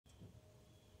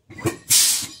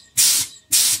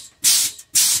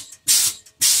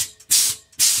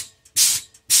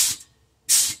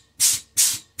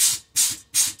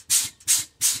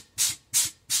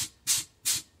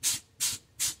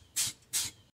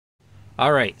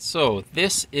All right, so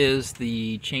this is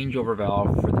the changeover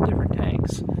valve for the different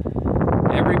tanks.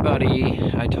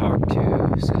 Everybody I talked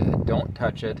to said don't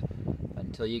touch it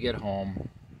until you get home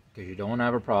because you don't want to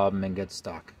have a problem and get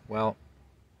stuck. Well,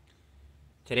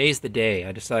 today's the day.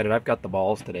 I decided I've got the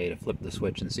balls today to flip the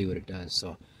switch and see what it does.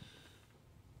 So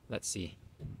let's see.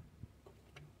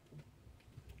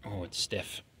 Oh, it's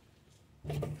stiff.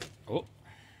 Oh,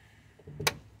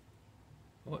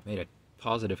 it made a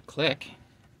positive click.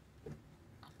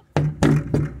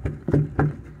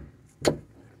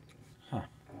 Huh.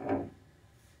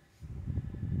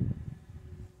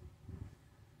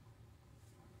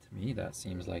 To me, that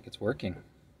seems like it's working.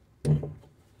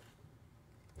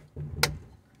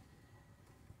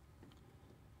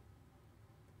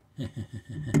 I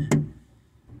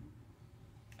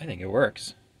think it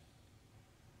works.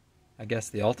 I guess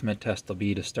the ultimate test will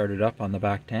be to start it up on the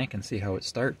back tank and see how it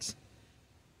starts.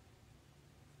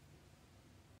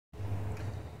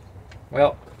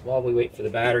 Well, while we wait for the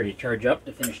battery to charge up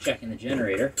to finish checking the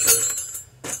generator,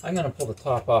 I'm going to pull the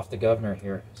top off the governor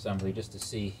here assembly just to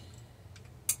see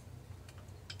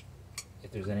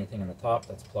if there's anything in the top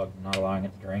that's plugged and not allowing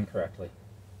it to drain correctly.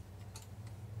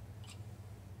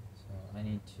 So I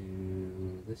need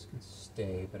to, this can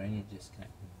stay, but I need to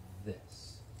disconnect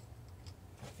this.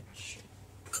 Finish.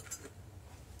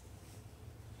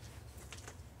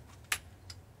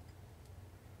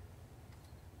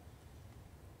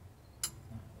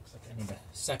 Looks like I need a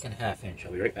second half-inch.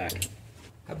 I'll be right back.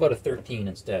 How about a 13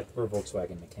 instead? We're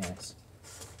Volkswagen mechanics.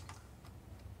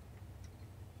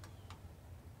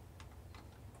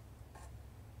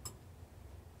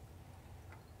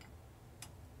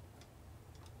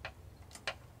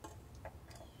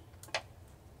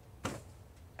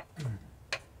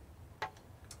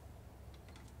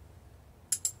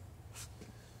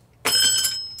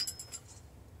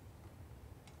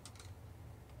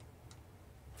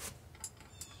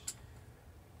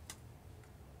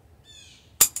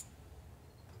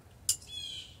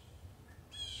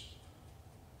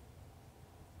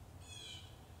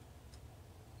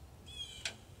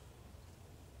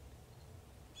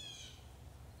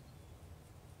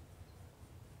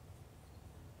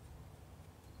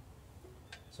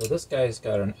 So this guy's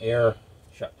got an air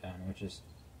shutdown, which is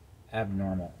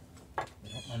abnormal.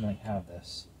 They don't normally have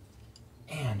this.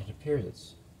 And it appears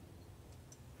it's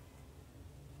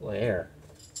full of air.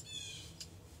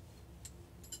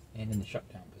 And in the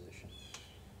shutdown position.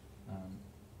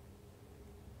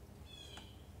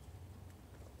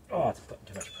 Oh, it's putting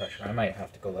too much pressure. I might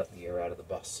have to go let the air out of the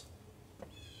bus.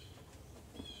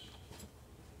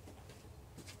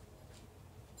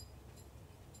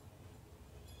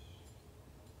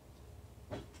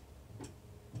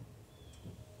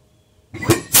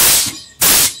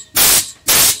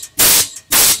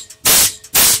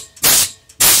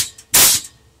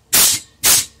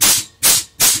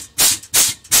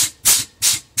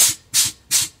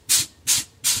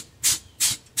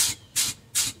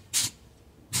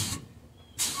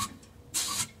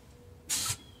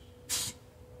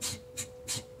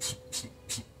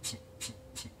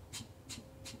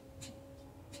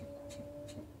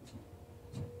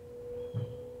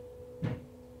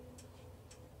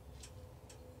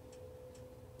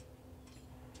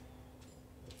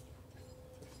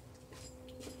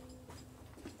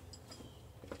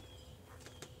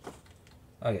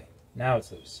 Okay, now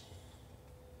it's loose.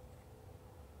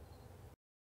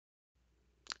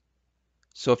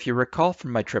 So if you recall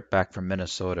from my trip back from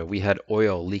Minnesota, we had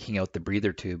oil leaking out the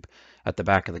breather tube at the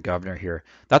back of the governor here.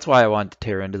 That's why I wanted to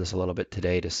tear into this a little bit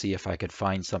today to see if I could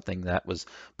find something that was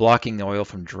blocking the oil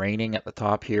from draining at the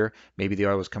top here. Maybe the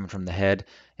oil was coming from the head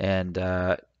and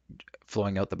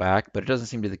flowing out the back, but it doesn't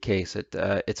seem to be the case.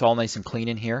 It's all nice and clean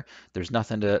in here. There's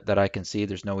nothing that I can see.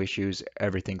 There's no issues.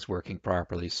 Everything's working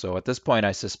properly. So at this point,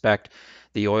 I suspect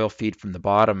the oil feed from the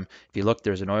bottom, if you look,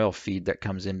 there's an oil feed that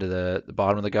comes into the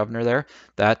bottom of the governor there.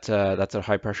 That's a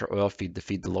high pressure oil feed to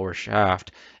feed the lower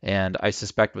shaft. And I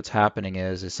suspect what's happening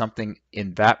is something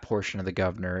in that portion of the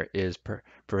governor is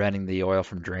preventing the oil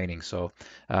from draining. So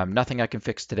nothing I can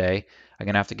fix today. I'm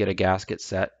going to have to get a gasket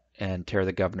set and tear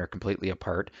the governor completely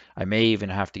apart. I may even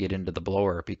have to get into the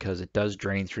blower because it does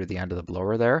drain through the end of the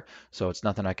blower there. So it's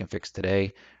nothing I can fix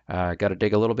today. Got to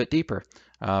dig a little bit deeper.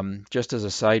 Just as a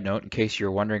side note, in case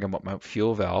you're wondering about my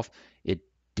fuel valve, it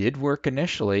did work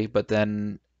initially, but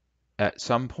then at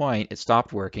some point it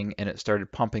stopped working and it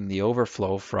started pumping the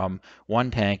overflow from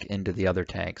one tank into the other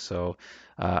tank. So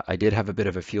I did have a bit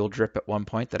of a fuel drip at one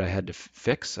point that I had to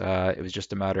fix. It was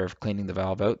just a matter of cleaning the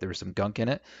valve out. There was some gunk in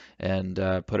it and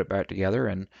put it back together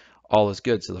and all is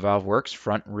good. So the valve works.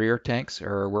 Front and rear tanks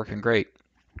are working great.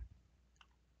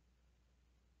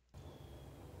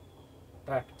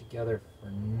 back together for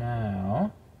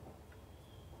now.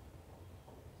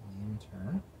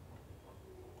 Turn.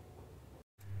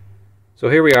 So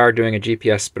here we are doing a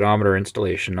GPS speedometer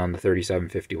installation on the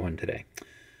 3751 today.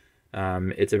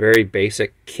 It's a very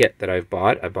basic kit that I've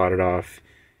bought. I bought it off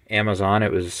Amazon.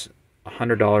 It was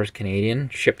 $100 Canadian,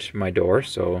 shipped to my door.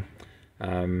 So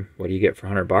what do you get for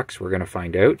 $100? We're going to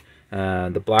find out.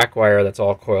 The black wire that's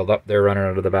all coiled up there running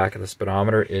out of the back of the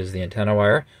speedometer is the antenna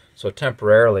wire. So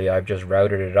temporarily I've just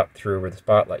routed it up through where the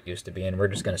spotlight used to be, and we're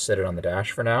just going to sit it on the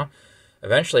dash for now.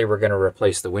 Eventually we're going to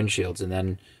replace the windshields, and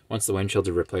then once the windshields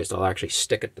are replaced, I'll actually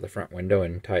stick it to the front window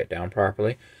and tie it down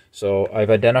properly. So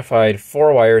I've identified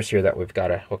 4 wires here that we've got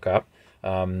to hook up.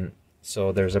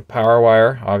 So there's a power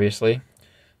wire, obviously.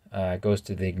 It goes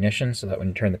to the ignition so that when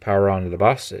you turn the power on to the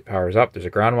bus, it powers up. There's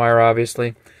a ground wire,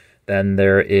 obviously. Then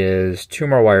there is 2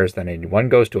 more wires that I need. One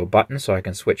goes to a button so I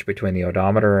can switch between the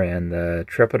odometer and the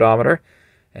trip odometer.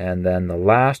 And then the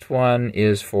last one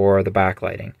is for the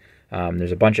backlighting.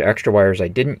 There's a bunch of extra wires I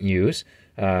didn't use.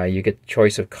 You get the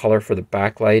choice of color for the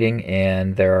backlighting,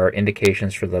 and there are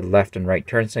indications for the left and right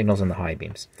turn signals and the high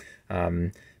beams.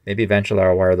 Maybe eventually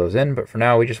I'll wire those in, but for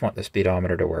now we just want the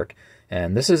speedometer to work.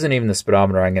 And this isn't even the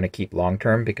speedometer I'm going to keep long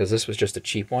term, because this was just a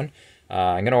cheap one.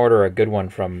 I'm going to order a good one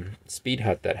from Speed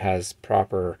Hut that has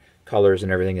proper colors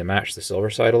and everything to match the silver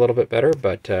side a little bit better,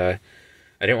 but I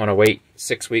didn't want to wait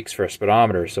 6 weeks for a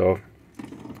speedometer, so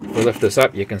if we lift this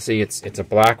up, you can see it's a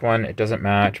black one. It doesn't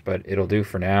match, but it'll do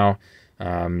for now.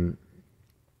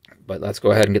 But let's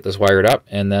go ahead and get this wired up,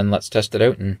 and then let's test it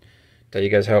out and tell you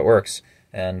guys how it works.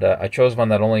 And I chose one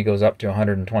that only goes up to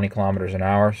 120 kilometers an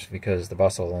hour, because the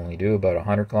bus will only do about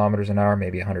 100 kilometers an hour,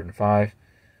 maybe 105.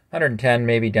 110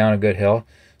 maybe down a good hill.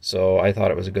 So I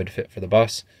thought it was a good fit for the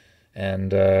bus.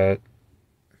 And we're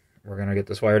going to get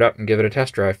this wired up and give it a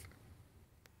test drive.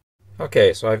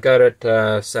 Okay, so I've got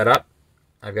it set up.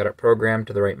 I've got it programmed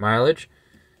to the right mileage.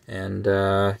 And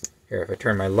here, if I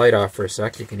turn my light off for a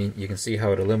sec, you can see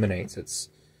how it illuminates. It's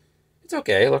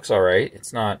okay, it looks alright.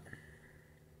 It's not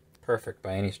perfect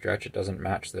by any stretch. It doesn't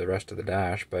match the rest of the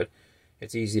dash, but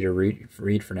it's easy to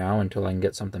read for now until I can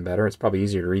get something better. It's probably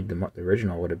easier to read than what the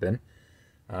original would have been.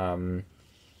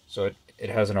 So it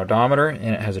has an odometer,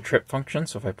 and it has a trip function.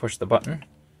 So if I push the button,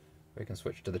 we can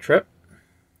switch to the trip.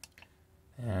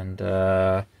 And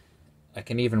I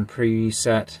can even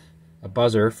preset a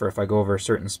buzzer for if I go over a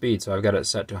certain speed. So I've got it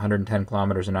set to 110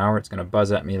 kilometers an hour. It's going to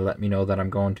buzz at me to let me know that I'm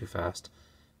going too fast.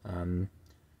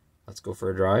 Let's go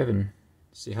for a drive and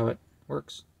see how it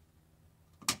works.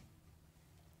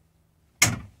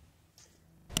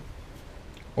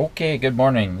 Okay, good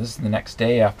morning. This is the next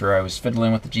day after I was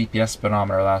fiddling with the GPS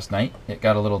speedometer last night. It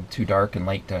got a little too dark and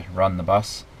late to run the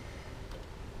bus.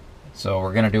 So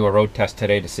we're going to do a road test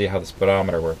today to see how the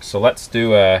speedometer works. So let's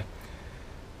do a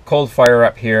cold fire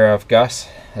up here of Gus.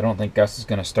 I don't think Gus is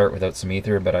going to start without some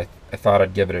ether, but I thought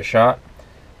I'd give it a shot.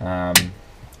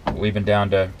 We've been down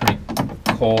to pretty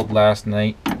cold last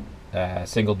night,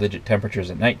 single-digit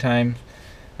temperatures at nighttime.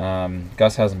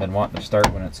 Gus hasn't been wanting to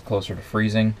start when it's closer to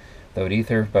freezing without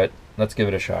ether, but let's give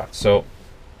it a shot. So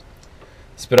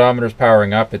speedometer's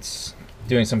powering up. It's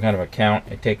doing some kind of a count.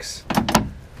 It takes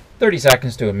 30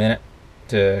 seconds to a minute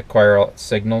to acquire all its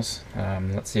signals.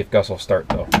 Let's see if Gus will start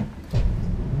though.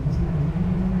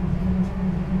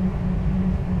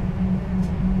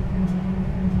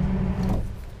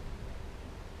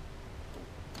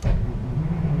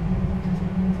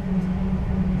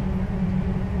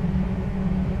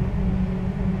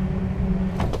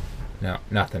 No,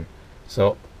 nothing.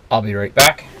 So I'll be right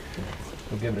back.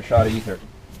 We'll give it a shot of ether.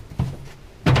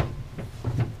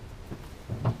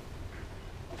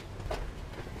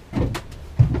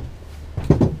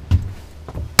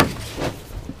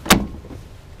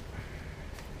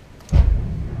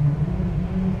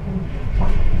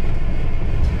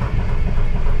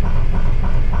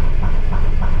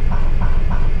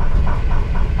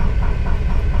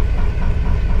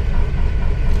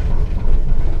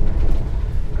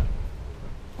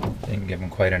 Didn't give him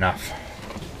quite enough.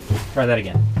 Try that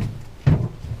again.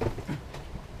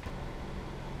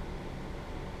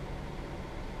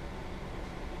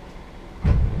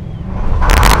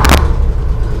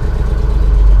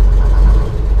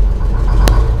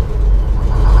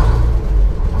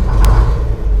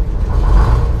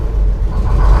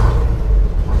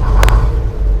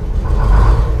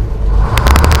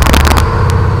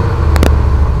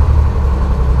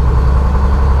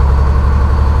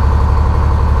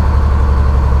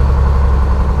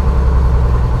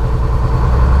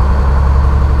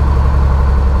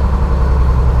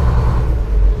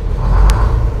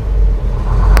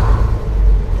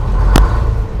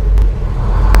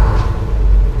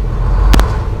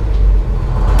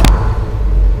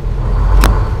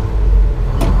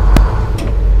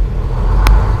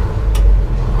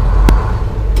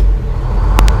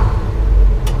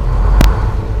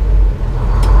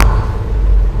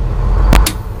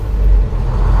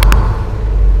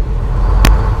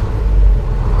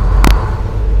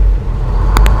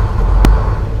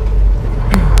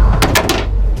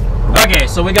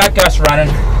 so we got Gus running.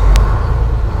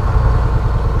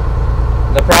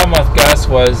 The problem with Gus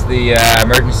was the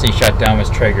emergency shutdown was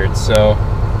triggered. So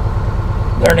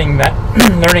learning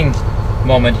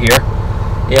moment here.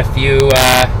 If you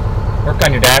work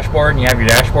on your dashboard and you have your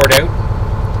dashboard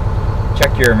out,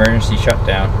 check your emergency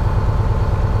shutdown.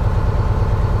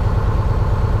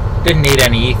 Didn't need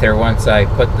any ether once I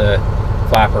put the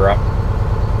flapper up.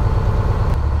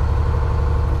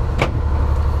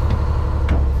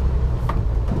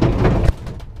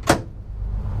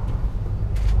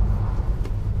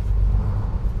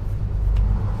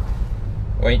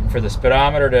 Waiting for the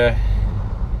speedometer to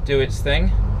do its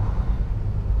thing.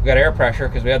 We got air pressure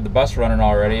because we had the bus running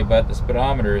already, but the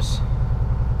speedometer's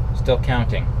still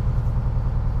counting.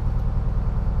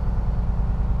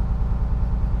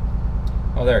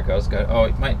 Oh, there it goes. Oh,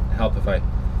 it might help if I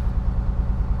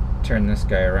turn this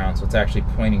guy around so it's actually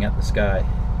pointing at the sky.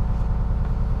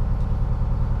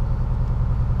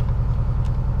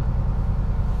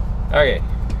 Okay.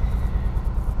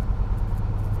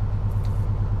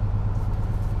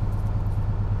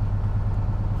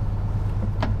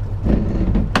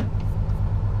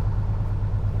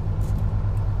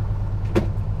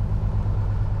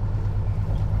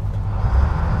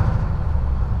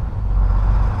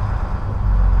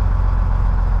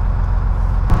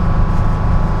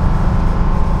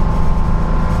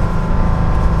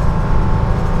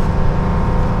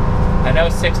 I know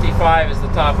 65 is the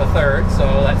top of third, so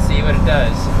let's see what it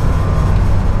does.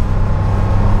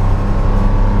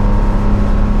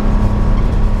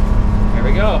 Here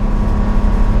we go.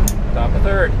 Top of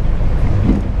third.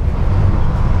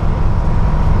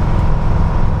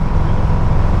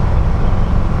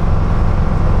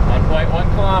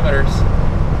 1.1 kilometers.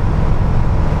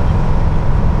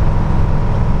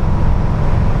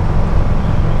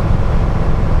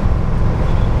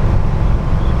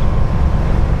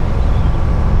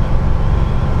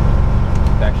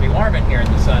 Warm in here in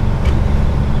the sun.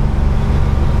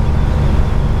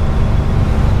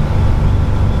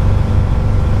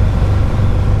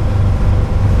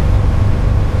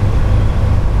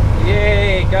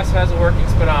 Yay, Gus has a working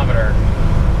speedometer.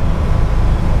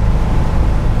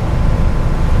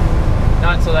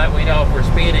 Not so that we know if we're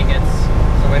speeding, it's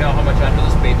so we know how much under the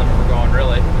speed limit we're going,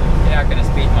 really. You're not going to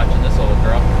speed much in this old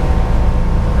girl.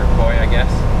 Or boy, I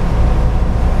guess.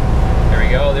 There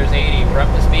we go, there's 80, we're up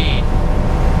to speed.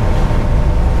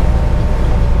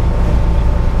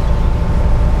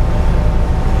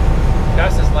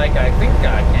 Gus is like, I think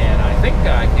I can, I think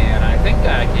I can, I think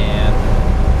I can.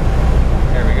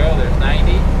 There we go, there's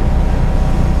 90.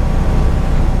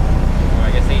 Oh,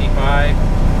 I guess 85.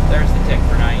 There's the tick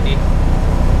for 90.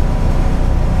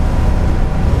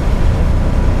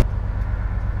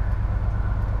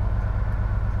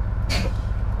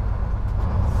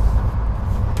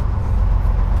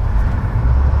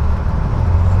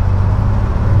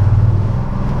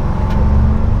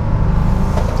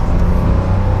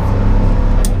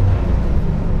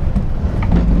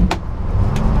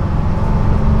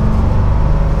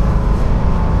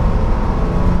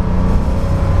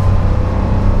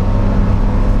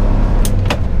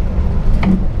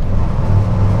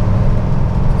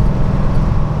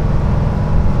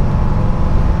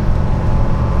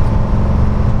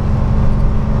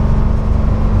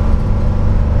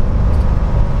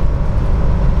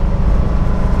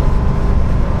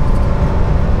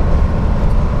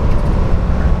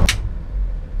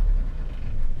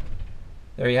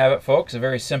 There you have it, folks. A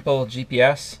very simple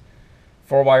GPS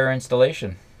 4-wire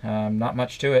installation. Not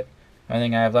much to it. The only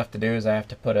thing I have left to do is I have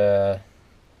to put a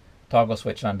toggle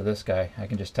switch onto this guy. I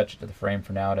can just touch it to the frame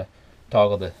for now to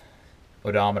toggle the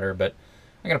odometer, but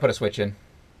I'm going to put a switch in.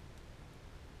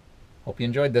 Hope you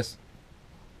enjoyed this.